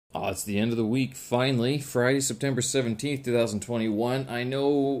Oh, it's the end of the week, finally. Friday, September 17th, 2021. I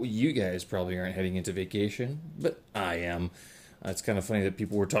know you guys probably aren't heading into vacation, but I am. It's kind of funny that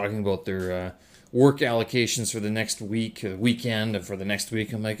people were talking about their work allocations for the next week, weekend, and for the next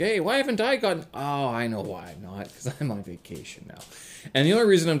week. I'm like, hey, why haven't I gotten... Oh, I know why I'm not, because I'm on vacation now. And the only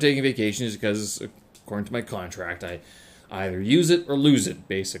reason I'm taking vacation is because, according to my contract, I either use it or lose it,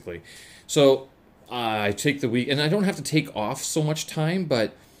 basically. So I take the week, and I don't have to take off so much time,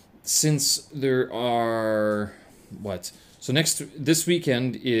 but since there are this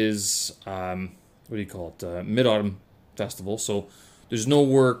weekend is Mid-Autumn Festival, so there's no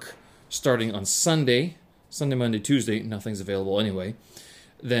work starting on Sunday, Monday, Tuesday, nothing's available anyway.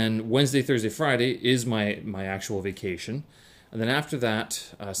 Then Wednesday, Thursday, Friday is my actual vacation. And then after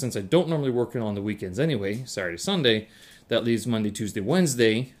that, since I don't normally work on the weekends anyway, Saturday, Sunday, that leaves Monday, Tuesday,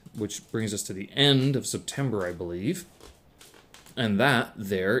 Wednesday, which brings us to the end of September, I believe. And that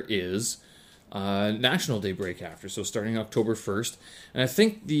there is National Day break after, so starting October 1st. And I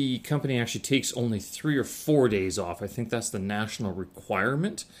think the company actually takes only 3 or 4 days off. I think that's the national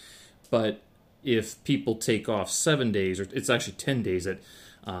requirement. But if people take off 7 days, or it's actually 10 days that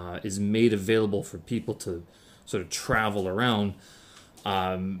is made available for people to sort of travel around,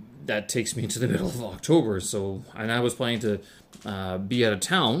 that takes me to the middle of October. So, and I was planning to be out of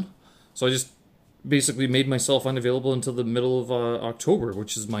town, so I just basically made myself unavailable until the middle of October,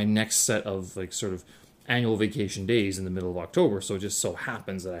 which is my next set of like sort of annual vacation days in the middle of October. So it just so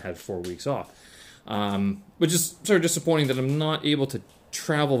happens that I had 4 weeks off, which is sort of disappointing that I'm not able to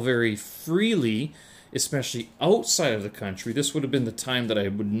travel very freely, especially outside of the country. This would have been the time that I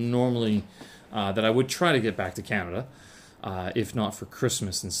would normally that I would try to get back to Canada, if not for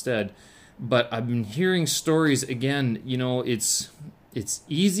Christmas instead. But I've been hearing stories again. You know, it's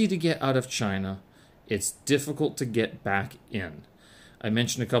easy to get out of China. It's difficult to get back in. I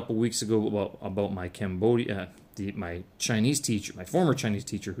mentioned a couple weeks ago about my Cambodia, my Chinese teacher, my former Chinese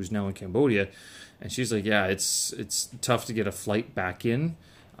teacher who's now in Cambodia, and she's like, yeah, it's tough to get a flight back in.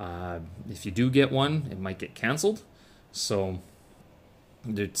 If you do get one, it might get canceled. So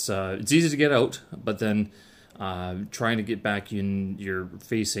it's easy to get out, but then trying to get back in, you're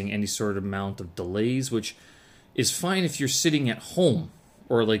facing any sort of amount of delays, which is fine if you're sitting at home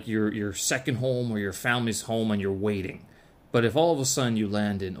or like your second home or your family's home and you're waiting. But if all of a sudden you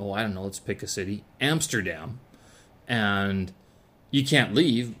land in, I don't know, let's pick a city, Amsterdam, and you can't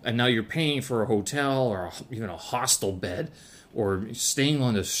leave, and now you're paying for a hotel or even a hostel bed or staying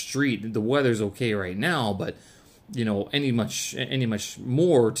on the street. The weather's okay right now, but you know, any much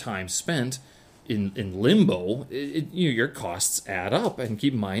more time spent in limbo, your costs add up. And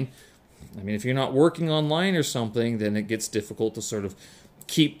keep in mind, I mean, if you're not working online or something, then it gets difficult to sort of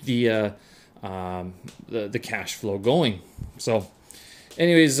keep the cash flow going. So,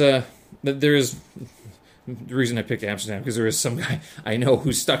 anyways, there is the reason I picked Amsterdam, because there is some guy I know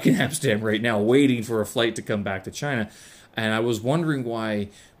who's stuck in Amsterdam right now, waiting for a flight to come back to China. And I was wondering why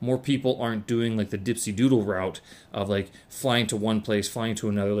more people aren't doing like the Dipsy Doodle route of like flying to one place, flying to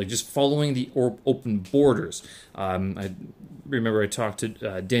another, like just following the open borders. I remember I talked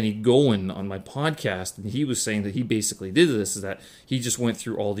to Denny Gowen on my podcast, and he was saying that he basically did this, is that he just went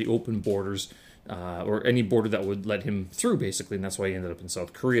through all the open borders, or any border that would let him through, basically, and that's why he ended up in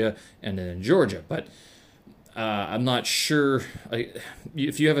South Korea and then in Georgia. But I'm not sure,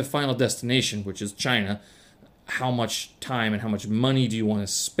 if you have a final destination, which is China, how much time and how much money do you want to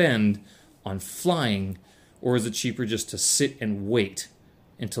spend on flying, or is it cheaper just to sit and wait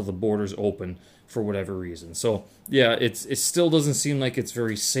until the borders open for whatever reason? So yeah, it still doesn't seem like it's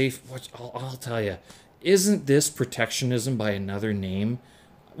very safe. I'll tell you, isn't this protectionism by another name?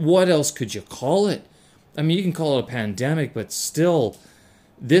 What else could you call it? I mean, you can call it a pandemic, but still,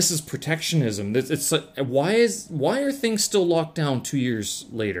 this is protectionism. It's why are things still locked down 2 years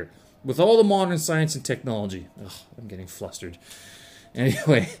later? With all the modern science and technology. Ugh, I'm getting flustered.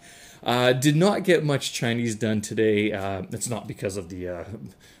 Anyway, did not get much Chinese done today. It's not because of the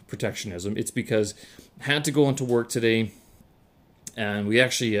protectionism. It's because I had to go into work today, and we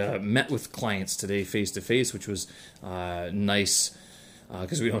actually met with clients today face-to-face, which was nice,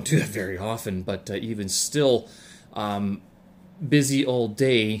 because we don't do that very often. But even still, busy all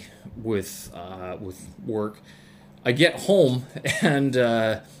day with work. I get home, and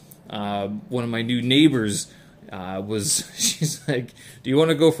one of my new neighbors she's like, do you want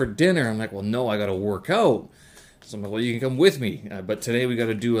to go for dinner? I'm like, well, no, I got to work out. So I'm like, well, you can come with me. But today we got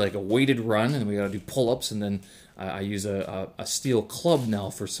to do like a weighted run, and we got to do pull-ups, and then I use a steel club now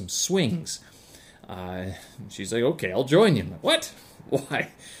for some swings. She's like, okay, I'll join you. I'm like, what?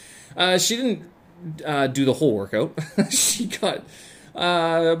 Why? She didn't do the whole workout. She got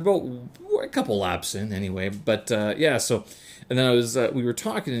About a couple laps in anyway. But yeah, so and then we were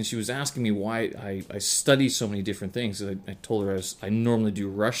talking, and she was asking me why I study so many different things. I told her I normally do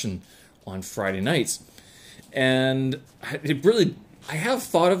Russian on Friday nights, and I have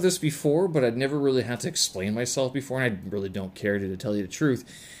thought of this before, but I'd never really had to explain myself before, and I really don't care to tell you the truth.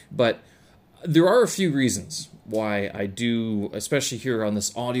 But there are a few reasons why I do, especially here on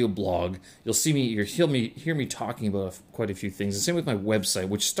this audio blog. You'll hear me talking about quite a few things. The same with my website,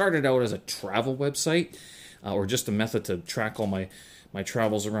 which started out as a travel website, or just a method to track all my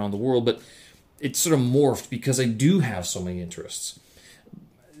travels around the world, but it sort of morphed because I do have so many interests.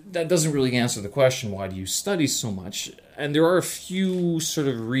 That doesn't really answer the question, why do you study so much? And there are a few sort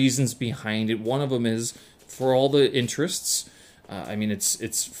of reasons behind it. One of them is for all the interests. I mean,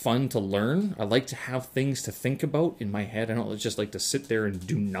 it's fun to learn. I like to have things to think about in my head. I don't just like to sit there and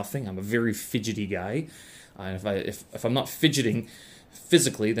do nothing. I'm a very fidgety guy. If I'm not fidgeting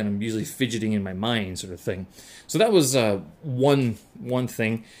physically, then I'm usually fidgeting in my mind, sort of thing. So that was one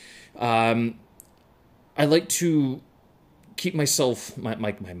thing. I like to keep my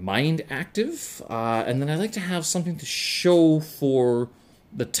mind active, and then I like to have something to show for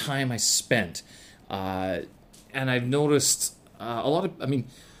the time I spent. And I've noticed a lot of, I mean,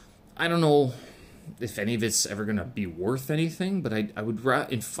 I don't know if any of it's ever going to be worth anything, but I would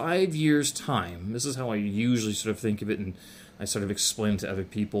in 5 years' time, this is how I usually sort of think of it, and I sort of explain to other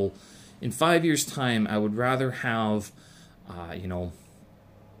people. In 5 years' time, I would rather have,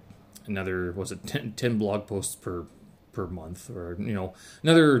 another, 10 blog posts per month, or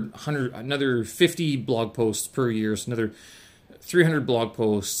another 50 blog posts per year, so another 300 blog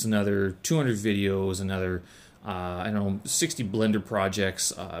posts, another 200 videos, another 60 Blender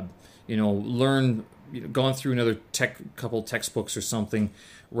projects, gone through another couple textbooks or something,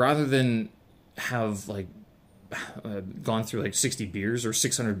 rather than have gone through 60 beers or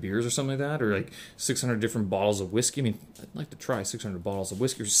 600 beers or something like that, or 600 different bottles of whiskey. I mean, I'd like to try 600 bottles of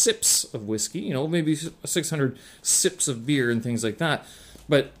whiskey, or sips of whiskey, maybe 600 sips of beer and things like that.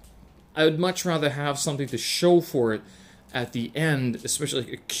 But I would much rather have something to show for it at the end,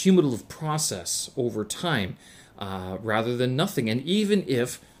 especially a cumulative process over time, rather than nothing. And even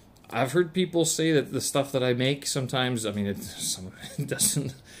if I've heard people say that the stuff that I make sometimes, I mean, it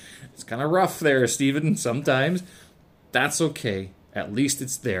doesn't, it's kind of rough there, Stephen, sometimes. That's okay. At least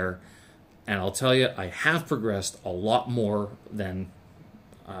it's there. And I'll tell you, I have progressed a lot more than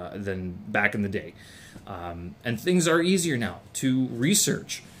back in the day. And things are easier now to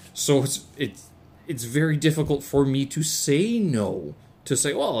research. So it's very difficult for me to say no, to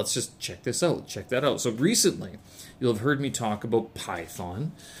say, well, let's just check this out, check that out. So recently, you'll have heard me talk about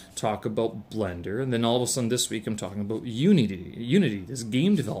Python, talk about Blender, and then all of a sudden this week I'm talking about Unity, this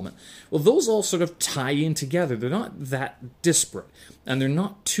game development. Well, those all sort of tie in together. They're not that disparate, and they're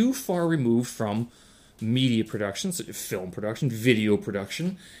not too far removed from media production, such as film production, video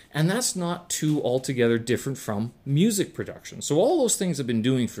production, and that's not too altogether different from music production. So all those things I've been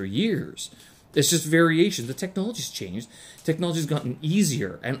doing for years. It's just variations. The technology's changed. Technology's gotten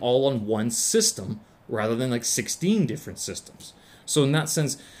easier and all on one system rather than 16 different systems. So in that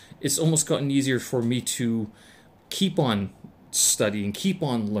sense, it's almost gotten easier for me to keep on studying, keep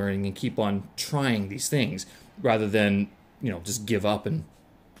on learning, and keep on trying these things rather than, just give up and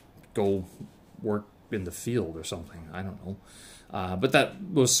go work in the field or something. I don't know. But that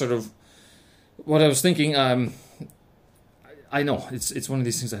was sort of what I was thinking. I know it's one of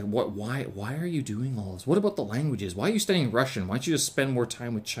these things. Why are you doing all this? What about the languages? Why are you studying Russian? Why don't you just spend more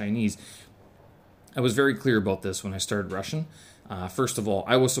time with Chinese? I was very clear about this when I started Russian. First of all,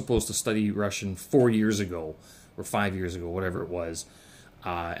 I was supposed to study Russian 4 years ago or 5 years ago, whatever it was,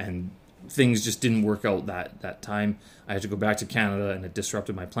 and things just didn't work out that time. I had to go back to Canada, and it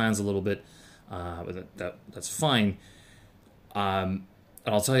disrupted my plans a little bit. But that's fine. And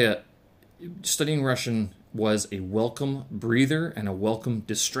I'll tell you, studying Russian was a welcome breather and a welcome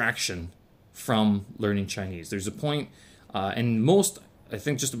distraction from learning Chinese. There's a point, and I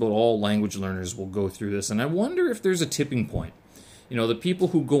think just about all language learners will go through this, and I wonder if there's a tipping point. The people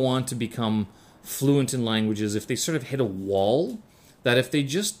who go on to become fluent in languages, if they sort of hit a wall, that if they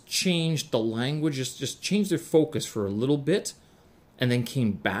just changed the language, just changed their focus for a little bit, and then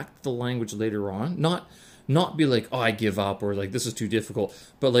came back to the language later on, not be like, oh, I give up, or this is too difficult,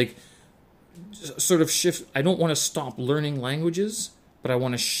 but sort of shift. I don't want to stop learning languages, but I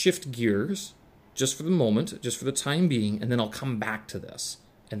want to shift gears just for the moment, just for the time being, and then I'll come back to this.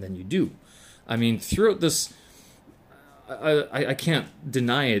 And then you do. I mean, throughout this, I can't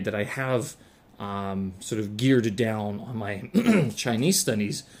deny it that I have sort of geared down on my Chinese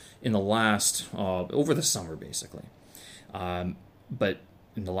studies in the last, over the summer, basically. But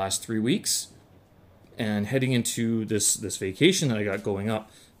in the last 3 weeks and heading into this vacation that I got going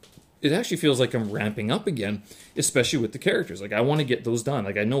up, it actually feels like I'm ramping up again, especially with the characters. Like, I want to get those done.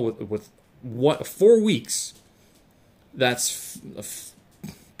 Like, I know with what 4 weeks, that's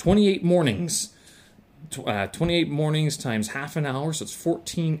 28 mornings. 28 mornings times half an hour, so it's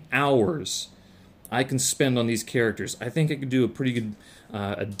 14 hours I can spend on these characters. I think I could do a pretty good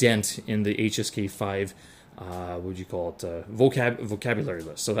a dent in the HSK5, what would you call it, vocabulary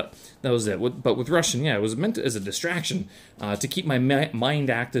list. So that was it. But with Russian, yeah, it was meant as a distraction to keep my mind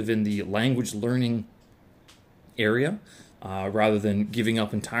active in the language learning area, rather than giving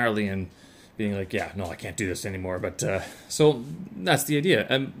up entirely and being like, yeah, no, I can't do this anymore. But so that's the idea.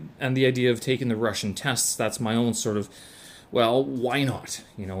 And the idea of taking the Russian tests, that's my own sort of, well, why not?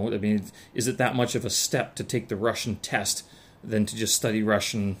 You know, I mean, is it that much of a step to take the Russian test than to just study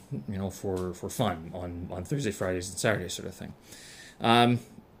Russian, you know, for fun on Thursday, Fridays, and Saturdays sort of thing?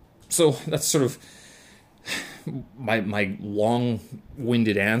 So that's sort of my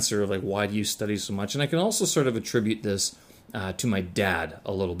long-winded answer of like, why do you study so much? And I can also sort of attribute this to my dad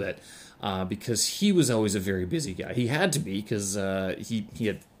a little bit. Because he was always a very busy guy. He had to be, because he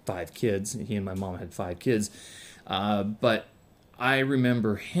had 5 kids. He and my mom had 5 kids. But I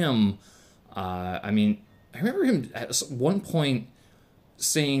remember him, I remember him at one point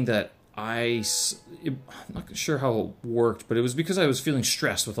saying that I'm not sure how it worked, but it was because I was feeling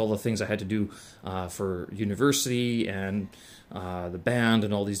stressed with all the things I had to do for university and the band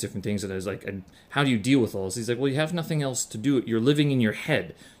and all these different things. And I was like, how do you deal with all this? He's like, well, you have nothing else to do. You're living in your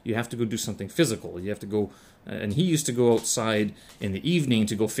head. You have to go do something physical. You have to go, and he used to go outside in the evening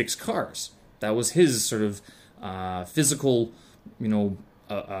to go fix cars. That was his sort of physical, you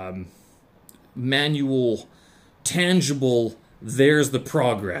know, manual, tangible, there's the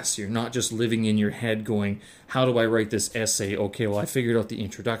progress. You're not just living in your head going, how do I write this essay? Okay, well, I figured out the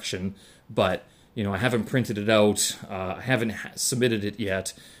introduction, but, you know, I haven't printed it out. I haven't submitted it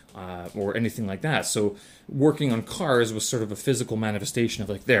yet, or anything like that. So working on cars was sort of a physical manifestation of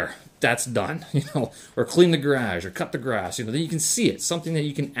like, there, that's done, you know, or clean the garage or cut the grass, you know, then you can see it, something that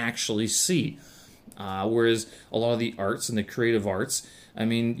you can actually see. Whereas a lot of the arts and the creative arts, I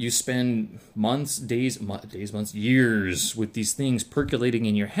mean, you spend months, months, years with these things percolating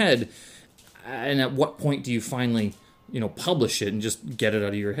in your head. And at what point do you finally, you know, publish it and just get it out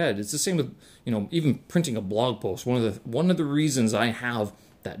of your head? It's the same with, you know, even printing a blog post. One of the reasons I have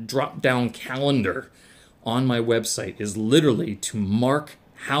that drop-down calendar on my website is literally to mark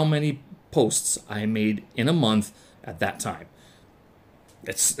how many posts I made in a month at that time.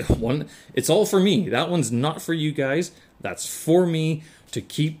 It's all for me. That one's not for you guys. That's for me to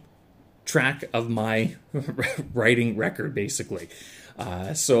keep track of my writing record, basically.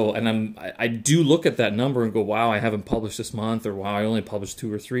 And I do look at that number and go, wow, I haven't published this month, or wow, I only published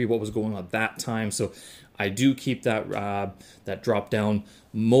 2 or 3. What was going on at that time? So I do keep that drop down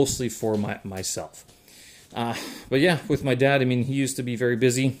mostly for myself. But yeah, with my dad, I mean, he used to be very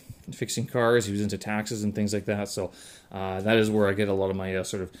busy fixing cars. He was into taxes and things like that. So that is where I get a lot of my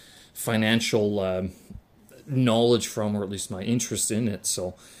sort of financial knowledge from, or at least my interest in it.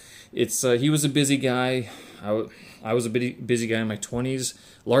 So it's he was a busy guy. I was a busy guy in my 20s,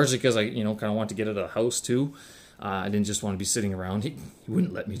 largely because I, you know, kind of wanted to get out of the house too. I didn't just want to be sitting around. He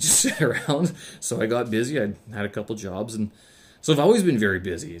wouldn't let me just sit around. So I got busy. I had a couple jobs, and so I've always been very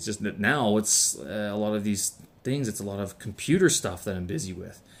busy. It's just that now it's a lot of these things. It's a lot of computer stuff that I'm busy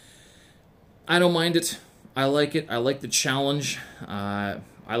with. I don't mind it. I like it. I like the challenge. I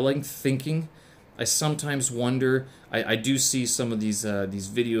like thinking. I sometimes wonder. I do see some of these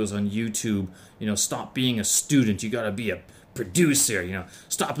videos on YouTube. You know, stop being a student. You gotta be a producer. You know,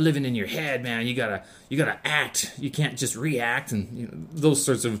 stop living in your head, man. You gotta act. You can't just react, and you know, those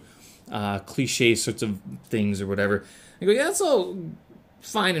sorts of cliche sorts of things or whatever. I go, yeah, that's all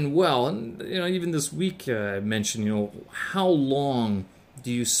fine and well. And you know, even this week I mentioned, you know, how long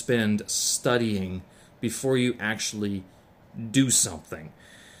do you spend studying before you actually do something?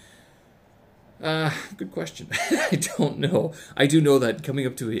 Good question. I don't know. I do know that coming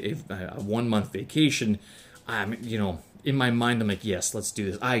up to a 1-month vacation, you know, in my mind, I'm like, yes, let's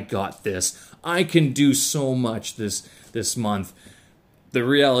do this. I got this. I can do so much this month. The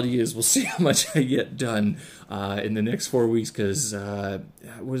reality is, we'll see how much I get done in the next 4 weeks, because,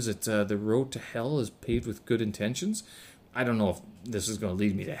 what is it? The road to hell is paved with good intentions. I don't know if this is going to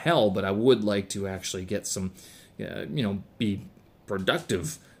lead me to hell, but I would like to actually get some, you know, be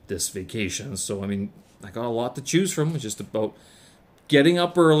productive this vacation. So, I mean, I got a lot to choose from. It's just about getting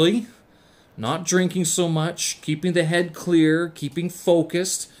up early, not drinking so much, keeping the head clear, keeping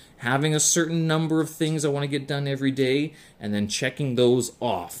focused, having a certain number of things I want to get done every day, and then checking those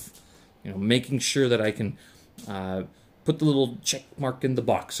off. Making sure that I can put the little check mark in the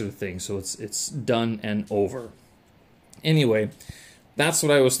box sort of thing, so it's done and over. Anyway, that's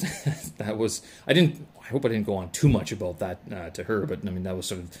what I was. I hope I didn't go on too much about that to her, but I mean that was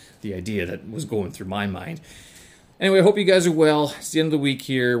sort of the idea that was going through my mind. Anyway, I hope you guys are well. It's the end of the week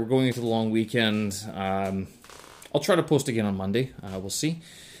here. We're going into the long weekend. I'll try to post again on Monday. We'll see.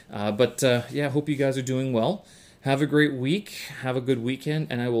 But I hope you guys are doing well. Have a great week. Have a good weekend.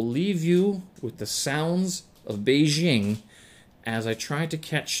 And I will leave you with the sounds of Beijing as I try to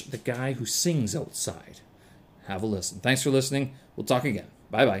catch the guy who sings outside. Have a listen. Thanks for listening. We'll talk again.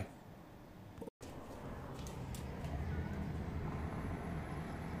 Bye-bye.